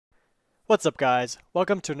What's up guys?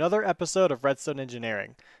 Welcome to another episode of Redstone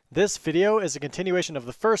Engineering. This video is a continuation of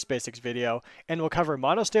the first basics video and will cover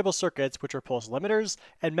monostable circuits, which are pulse limiters,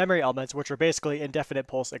 and memory elements, which are basically indefinite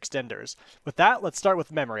pulse extenders. With that, let's start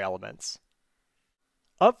with memory elements.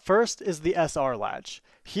 Up first is the SR latch.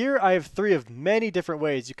 Here I have three of many different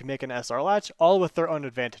ways you can make an SR latch, all with their own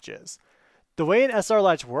advantages. The way an SR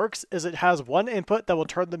latch works is it has one input that will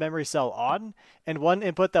turn the memory cell on and one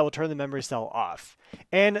input that will turn the memory cell off.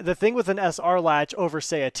 And the thing with an SR latch over,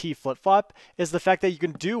 say, a T flip-flop is the fact that you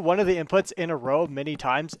can do one of the inputs in a row many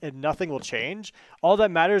times and nothing will change. All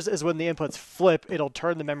that matters is when the inputs flip, it'll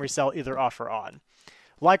turn the memory cell either off or on.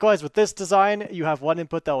 Likewise, with this design, you have one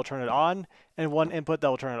input that will turn it on and one input that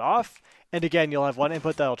will turn it off. And again, you'll have one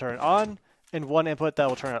input that will turn it on and one input that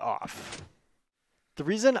will turn it off. The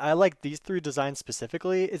reason I like these three designs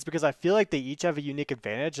specifically is because I feel like they each have a unique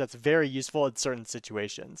advantage that's very useful in certain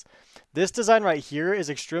situations. This design right here is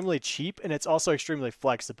extremely cheap and it's also extremely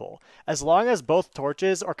flexible. As long as both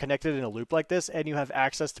torches are connected in a loop like this and you have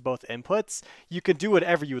access to both inputs, you can do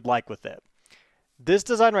whatever you would like with it. This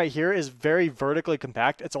design right here is very vertically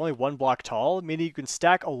compact. It's only one block tall, meaning you can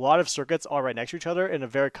stack a lot of circuits all right next to each other in a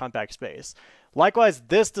very compact space. Likewise,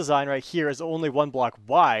 this design right here is only one block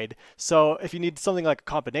wide, so if you need something like a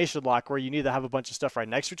combination lock where you need to have a bunch of stuff right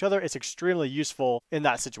next to each other, it's extremely useful in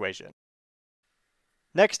that situation.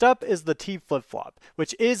 Next up is the T flip-flop,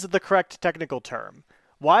 which is the correct technical term.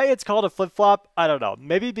 Why it's called a flip-flop, I don't know.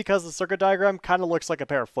 Maybe because the circuit diagram kind of looks like a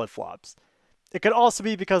pair of flip-flops. It could also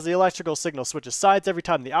be because the electrical signal switches sides every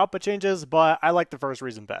time the output changes, but I like the first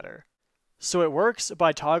reason better. So it works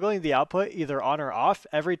by toggling the output either on or off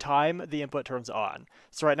every time the input turns on.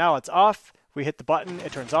 So right now it's off, we hit the button,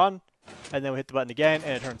 it turns on, and then we hit the button again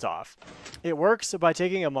and it turns off. It works by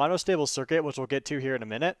taking a monostable circuit, which we'll get to here in a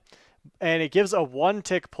minute, and it gives a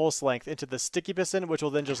 1-tick pulse length into the sticky piston, which will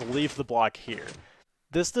then just leave the block here.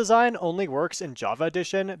 This design only works in Java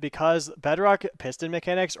Edition because Bedrock piston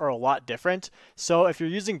mechanics are a lot different, so if you're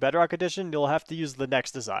using Bedrock Edition, you'll have to use the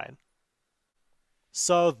next design.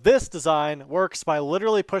 So this design works by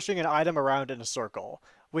literally pushing an item around in a circle.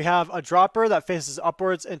 We have a dropper that faces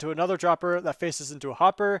upwards into another dropper that faces into a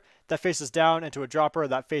hopper, that faces down into a dropper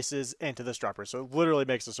that faces into this dropper, so it literally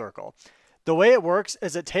makes a circle. The way it works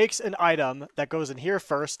is it takes an item that goes in here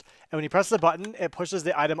first, and when you press the button, it pushes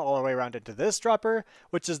the item all the way around into this dropper,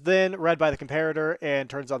 which is then read by the comparator and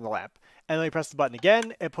turns on the lamp. And then when you press the button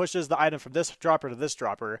again, it pushes the item from this dropper to this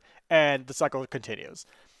dropper, and the cycle continues.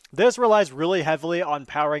 This relies really heavily on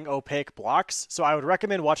powering opaque blocks, so I would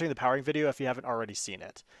recommend watching the powering video if you haven't already seen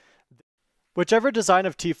it. Whichever design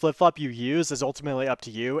of T flip-flop you use is ultimately up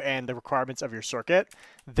to you and the requirements of your circuit.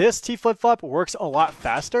 This T flip-flop works a lot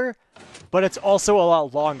faster, but it's also a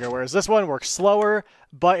lot longer, whereas this one works slower,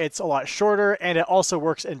 but it's a lot shorter, and it also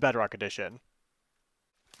works in Bedrock Edition.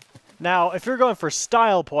 Now, if you're going for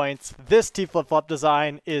style points, this T flip-flop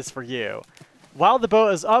design is for you. While the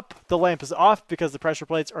boat is up, the lamp is off because the pressure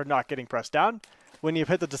plates are not getting pressed down. When you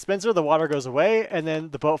hit the dispenser, the water goes away, and then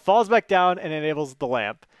the boat falls back down and enables the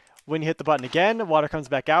lamp. When you hit the button again, water comes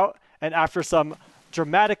back out, and after some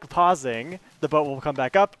dramatic pausing, the boat will come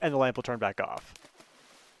back up and the lamp will turn back off.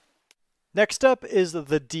 Next up is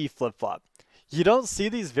the D flip-flop. You don't see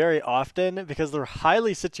these very often because they're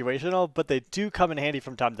highly situational, but they do come in handy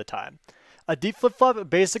from time to time. A D flip-flop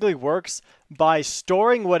basically works by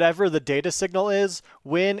storing whatever the data signal is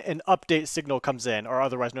when an update signal comes in, or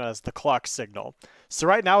otherwise known as the clock signal. So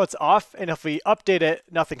right now it's off, and if we update it,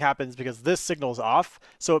 nothing happens because this signal is off,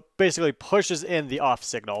 so it basically pushes in the off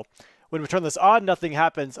signal. When we turn this on, nothing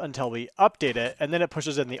happens until we update it, and then it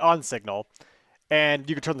pushes in the on signal. And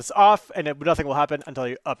you can turn this off, and nothing will happen until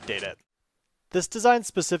you update it. This design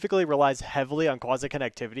specifically relies heavily on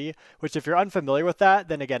quasi-connectivity, which if you're unfamiliar with that,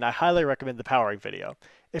 then again, I highly recommend the powering video.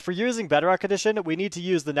 If we're using Bedrock Edition, we need to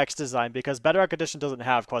use the next design because Bedrock Edition doesn't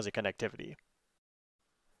have quasi-connectivity.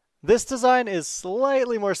 This design is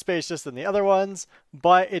slightly more spacious than the other ones,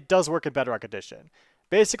 but it does work in Bedrock Edition.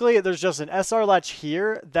 Basically, there's just an SR latch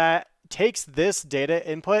here that takes this data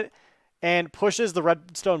input and pushes the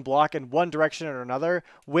redstone block in one direction or another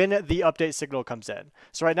when the update signal comes in.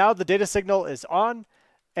 So right now the data signal is on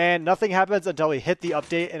and nothing happens until we hit the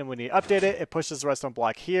update, and when we update it, it pushes the redstone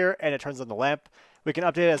block here and it turns on the lamp. We can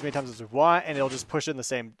update it as many times as we want and it'll just push in the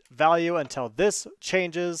same value until this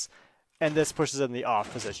changes and this pushes in the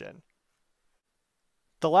off position.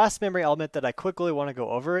 The last memory element that I quickly want to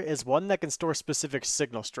go over is one that can store specific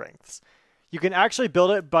signal strengths. You can actually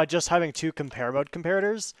build it by just having two compare mode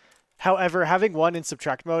comparators. However, having one in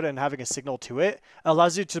subtract mode and having a signal to it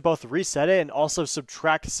allows you to both reset it and also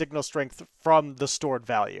subtract signal strength from the stored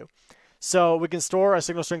value. So we can store a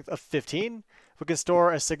signal strength of 15, we can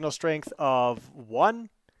store a signal strength of 1,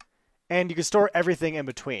 and you can store everything in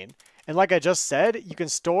between. And like I just said, you can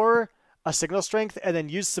store a signal strength and then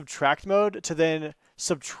use subtract mode to then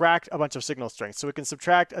subtract a bunch of signal strengths. So we can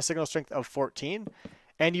subtract a signal strength of 14,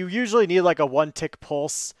 and you usually need like a 1-tick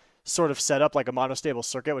pulse sort of setup, like a monostable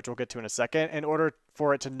circuit, which we'll get to in a second, in order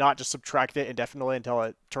for it to not just subtract it indefinitely until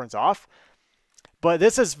it turns off. But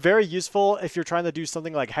this is very useful if you're trying to do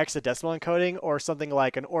something like hexadecimal encoding or something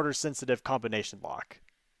like an order-sensitive combination lock.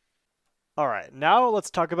 Alright, now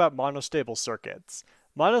let's talk about monostable circuits.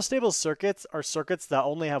 Monostable circuits are circuits that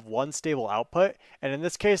only have one stable output, and in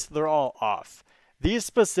this case, they're all off. These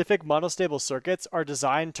specific monostable circuits are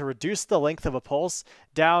designed to reduce the length of a pulse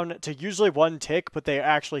down to usually 1 tick, but they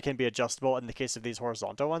actually can be adjustable in the case of these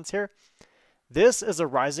horizontal ones here. This is a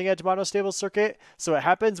rising edge monostable circuit, so it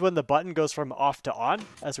happens when the button goes from off to on,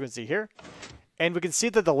 as we can see here. And we can see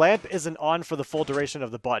that the lamp isn't on for the full duration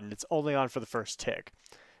of the button, it's only on for the first tick.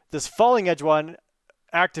 This falling edge one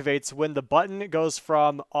activates when the button goes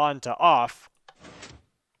from on to off,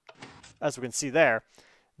 as we can see there.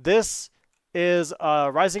 This is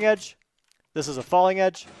a rising edge, this is a falling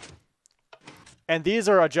edge, and these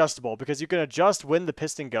are adjustable because you can adjust when the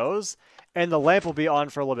piston goes, and the lamp will be on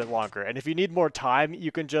for a little bit longer. And if you need more time,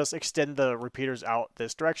 you can just extend the repeaters out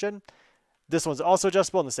this direction. This one's also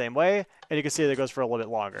adjustable in the same way, and you can see that it goes for a little bit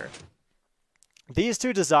longer. These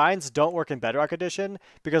two designs don't work in Bedrock Edition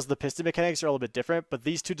because the piston mechanics are a little bit different, but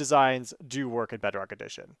these two designs do work in Bedrock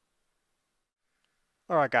Edition.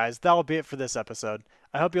 Alright guys, that'll be it for this episode.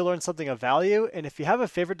 I hope you learned something of value, and if you have a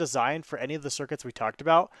favorite design for any of the circuits we talked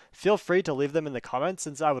about, feel free to leave them in the comments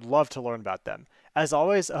since I would love to learn about them. As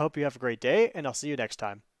always, I hope you have a great day, and I'll see you next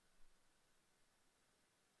time.